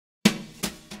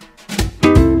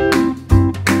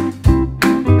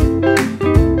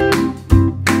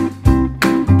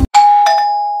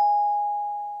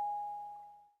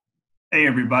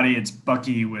everybody, it's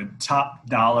Bucky with Top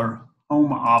Dollar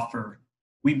Home Offer.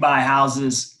 We buy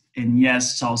houses, and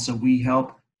yes, Tulsa, we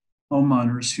help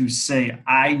homeowners who say,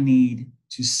 I need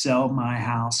to sell my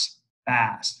house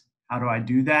fast. How do I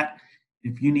do that?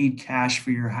 If you need cash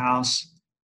for your house,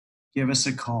 give us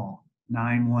a call,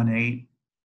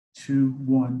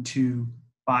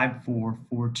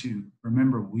 918-212-5442.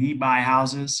 Remember, we buy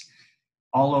houses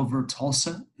all over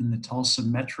Tulsa in the Tulsa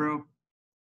Metro,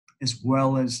 as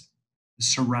well as the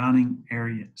surrounding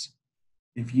areas.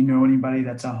 If you know anybody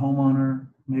that's a homeowner,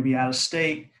 maybe out of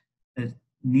state, that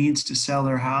needs to sell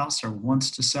their house or wants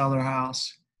to sell their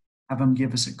house, have them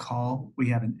give us a call. We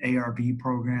have an ARV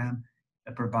program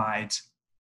that provides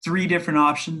 3 different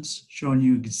options showing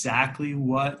you exactly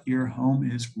what your home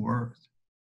is worth.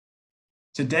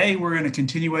 Today, we're in a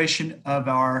continuation of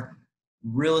our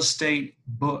real estate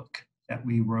book that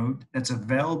we wrote that's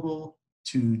available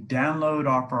to download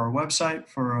off our website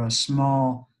for a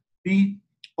small fee,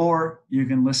 or you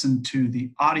can listen to the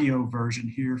audio version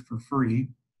here for free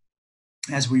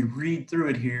as we read through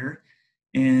it here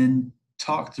and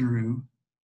talk through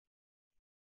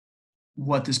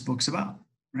what this book's about,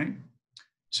 right?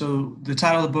 So the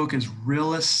title of the book is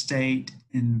Real Estate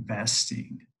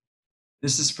Investing.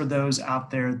 This is for those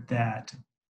out there that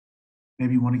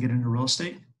maybe want to get into real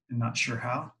estate and not sure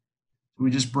how. We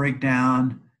just break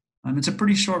down. It's a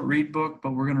pretty short read book,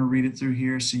 but we're going to read it through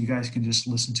here so you guys can just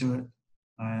listen to it.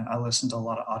 I listen to a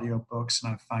lot of audio books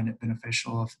and I find it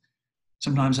beneficial.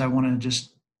 Sometimes I want to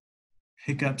just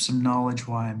pick up some knowledge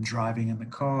while I'm driving in the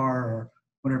car or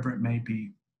whatever it may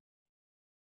be.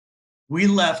 We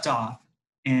left off,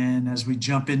 and as we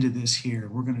jump into this here,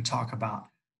 we're going to talk about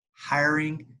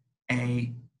hiring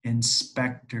an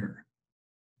inspector.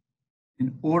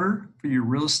 In order for your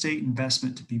real estate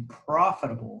investment to be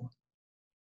profitable,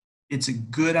 it's a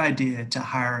good idea to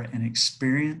hire an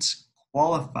experienced,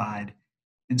 qualified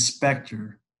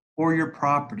inspector for your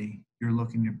property you're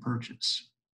looking to purchase.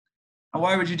 Now,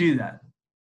 why would you do that?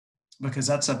 Because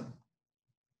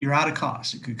you're out of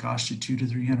cost. It could cost you $200 to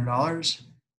 $300,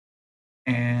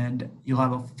 and you'll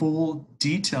have a full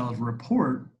detailed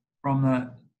report from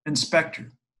the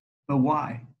inspector. But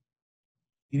why?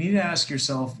 You need to ask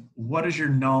yourself, what is your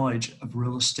knowledge of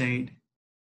real estate?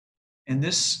 And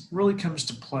this really comes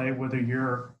to play whether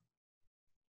you're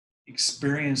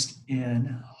experienced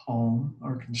in home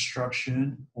or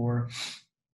construction, or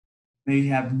maybe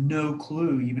have no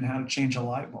clue even how to change a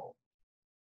light bulb.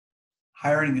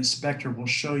 Hiring an inspector will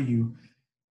show you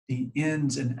the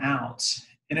ins and outs,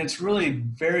 and it's really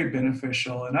very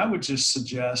beneficial. And I would just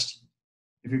suggest,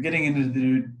 if you're getting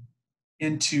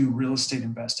into real estate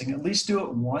investing, at least do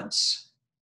it once.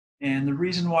 And the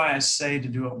reason why I say to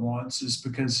do it once is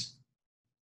because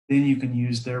then you can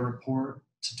use their report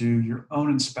to do your own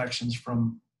inspections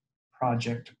from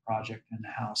project to project and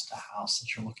house to house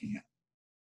that you're looking at.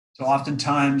 So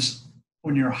oftentimes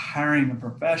when you're hiring a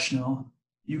professional,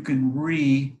 you can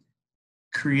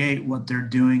recreate what they're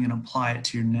doing and apply it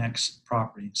to your next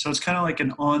property. So it's kind of like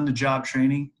an on-the-job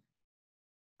training.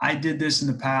 I did this in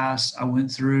the past. I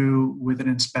went through with an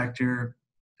inspector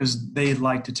because they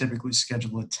like to typically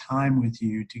schedule a time with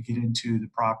you to get into the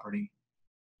property.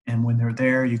 And when they're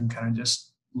there, you can kind of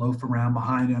just loaf around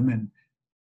behind them and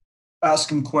ask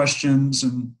them questions,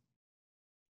 and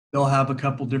they'll have a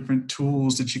couple different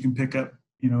tools that you can pick up,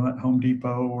 at Home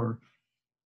Depot or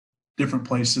different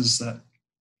places that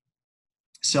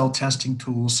sell testing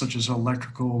tools such as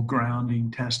electrical grounding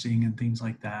testing and things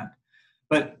like that.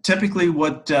 But typically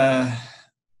what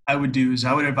I would do is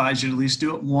I would advise you to at least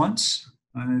do it once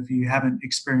if you haven't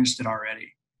experienced it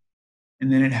already.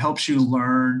 And then it helps you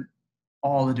learn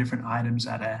all the different items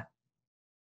that an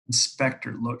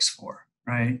inspector looks for,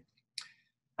 right?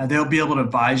 They'll be able to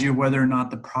advise you whether or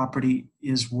not the property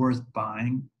is worth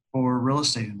buying for real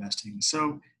estate investing.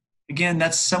 So again,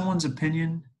 that's someone's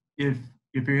opinion. If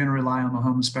you're going to rely on the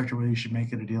home inspector, whether you should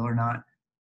make it a deal or not,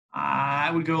 I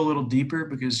would go a little deeper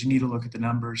because you need to look at the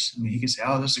numbers. I mean, he could say,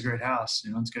 oh, this is a great house.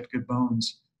 It's got good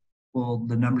bones. Well,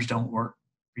 the numbers don't work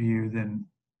for you, then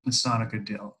it's not a good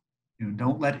deal.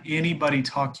 Don't let anybody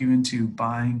talk you into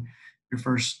buying your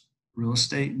first real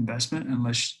estate investment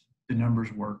unless the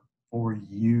numbers work for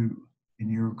you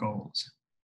and your goals.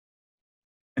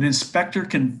 An inspector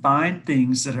can find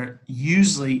things that are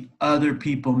usually other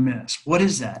people miss. What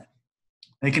is that?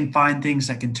 They can find things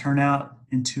that can turn out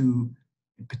into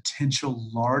a potential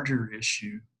larger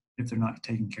issue if they're not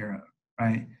taken care of,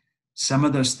 right? Some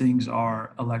of those things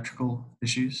are electrical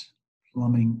issues,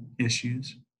 plumbing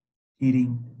issues,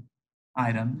 heating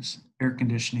items, air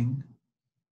conditioning,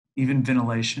 even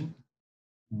ventilation,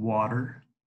 water.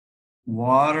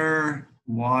 Water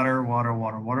Water, water,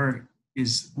 water. Water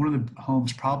is one of the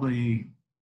home's probably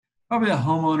the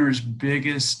homeowner's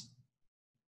biggest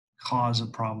cause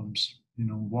of problems.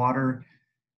 Water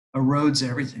erodes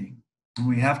everything. And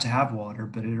we have to have water,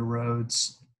 but it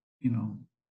erodes, you know,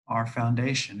 our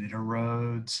foundation. It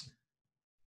erodes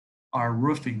our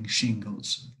roofing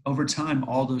shingles. Over time,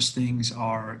 all those things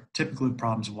are typically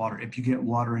problems with water. If you get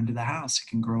water into the house, it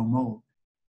can grow mold.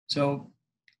 So,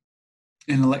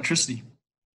 in electricity,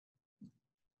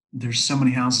 there's so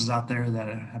many houses out there that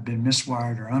have been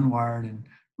miswired or unwired and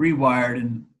rewired,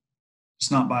 and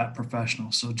it's not by a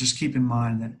professional. So just keep in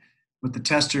mind that with the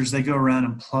testers, they go around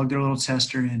and plug their little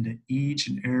tester into each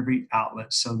and every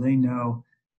outlet so they know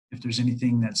if there's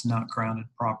anything that's not grounded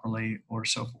properly or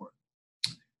so forth.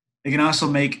 They can also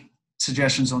make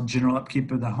suggestions on general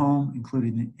upkeep of the home,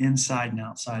 including the inside and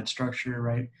outside structure,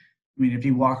 right? I mean, if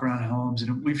you walk around homes,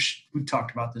 and we've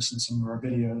talked about this in some of our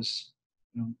videos,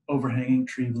 overhanging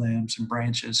tree limbs and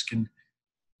branches can,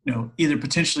 either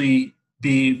potentially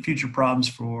be future problems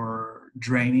for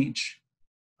drainage.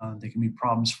 They can be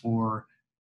problems for,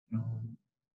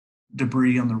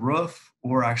 debris on the roof,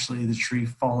 or actually the tree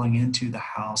falling into the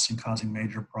house and causing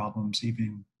major problems,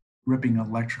 even ripping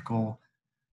electrical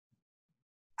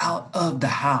out of the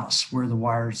house where the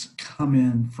wires come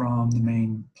in from the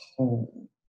main pole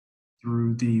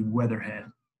through the weatherhead.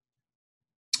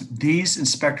 These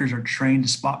inspectors are trained to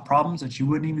spot problems that you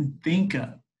wouldn't even think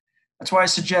of. That's why I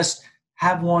suggest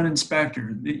have one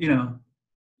inspector. You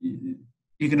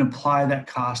can apply that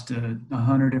cost to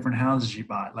 100 different houses you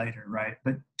buy later, right?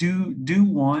 But do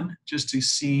one just to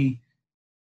see.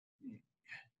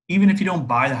 Even if you don't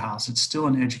buy the house, it's still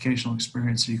an educational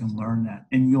experience, so you can learn that,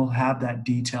 and you'll have that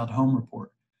detailed home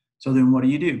report. So then what do?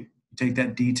 You take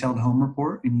that detailed home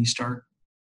report and you start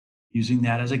using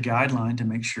that as a guideline to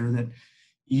make sure that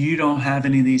you don't have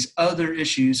any of these other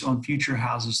issues on future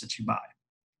houses that you buy.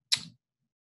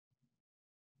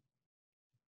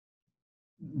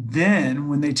 Then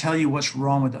when they tell you what's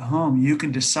wrong with the home, you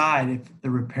can decide if the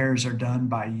repairs are done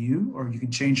by you, or you can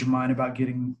change your mind about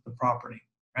getting the property,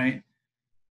 right?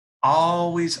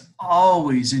 Always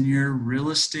in your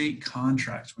real estate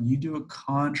contracts, when you do a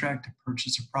contract to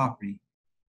purchase a property,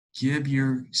 give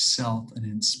yourself an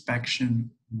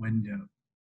inspection window.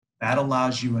 That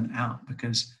allows you an out,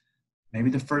 because maybe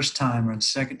the first time or the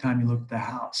second time you look at the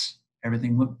house,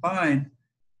 everything looked fine.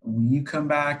 When you come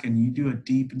back and you do a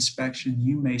deep inspection,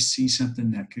 you may see something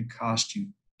that could cost you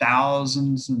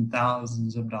thousands and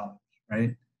thousands of dollars,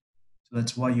 right? So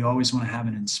that's why you always want to have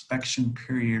an inspection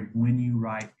period when you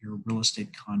write your real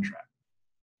estate contract.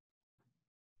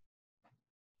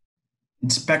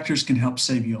 Inspectors can help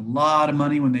save you a lot of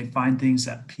money when they find things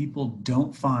that people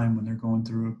don't find when they're going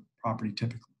through a property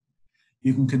typically.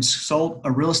 You can consult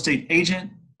a real estate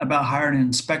agent about hiring an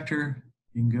inspector.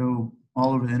 You can go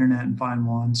all over the internet and find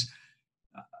ones.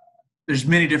 There's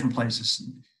many different places.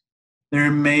 They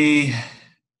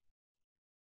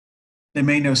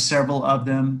may know several of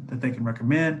them that they can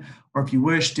recommend, or if you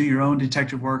wish, do your own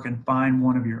detective work and find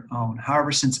one of your own.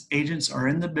 However, since agents are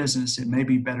in the business, it may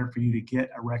be better for you to get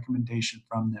a recommendation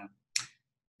from them.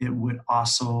 It would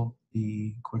also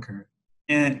be quicker.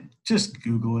 And just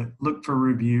Google it, look for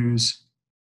reviews,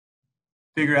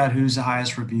 figure out who's the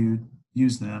highest reviewed,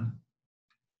 use them.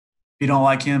 If you don't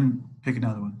like him, pick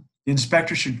another one. The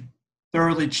inspector should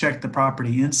thoroughly check the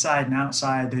property inside and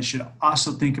outside. They should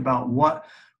also think about what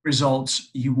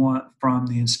results you want from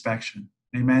the inspection.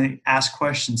 They may ask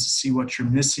questions to see what you're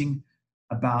missing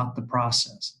about the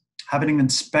process. Having an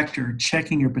inspector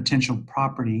checking your potential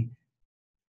property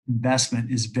investment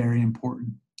is very important.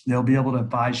 They'll be able to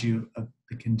advise you of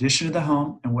the condition of the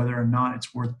home and whether or not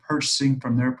it's worth purchasing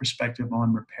from their perspective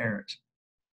on repairs.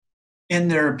 In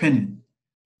their opinion,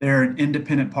 they're an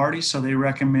independent party, so their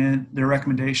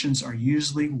recommendations are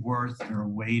usually worth their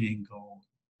weight in gold,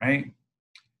 right?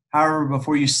 However,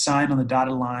 before you sign on the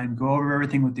dotted line, go over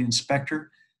everything with the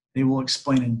inspector. They will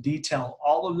explain in detail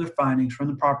all of their findings from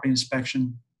the property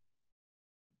inspection,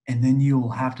 and then you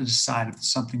will have to decide if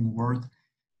it's something worth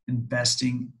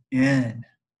investing in.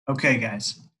 Okay,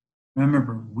 guys,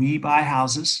 remember, we buy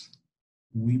houses.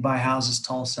 We buy houses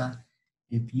Tulsa.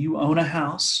 If you own a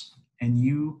house and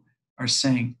you are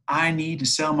saying, I need to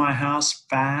sell my house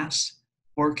fast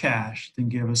or cash, then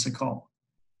give us a call.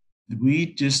 We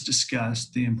just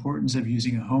discussed the importance of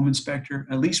using a home inspector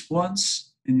at least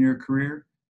once in your career.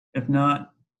 If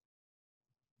not,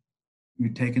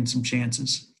 you're taking some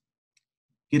chances.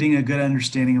 Getting a good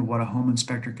understanding of what a home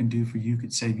inspector can do for you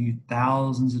could save you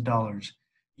thousands of dollars.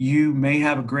 You may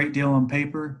have a great deal on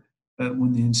paper, but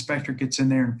when the inspector gets in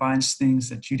there and finds things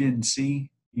that you didn't see,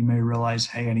 you may realize,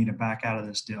 hey, I need to back out of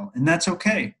this deal. And that's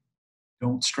okay.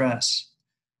 Don't stress.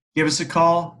 Give us a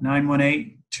call,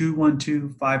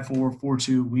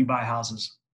 918-212-5442. We buy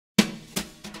houses.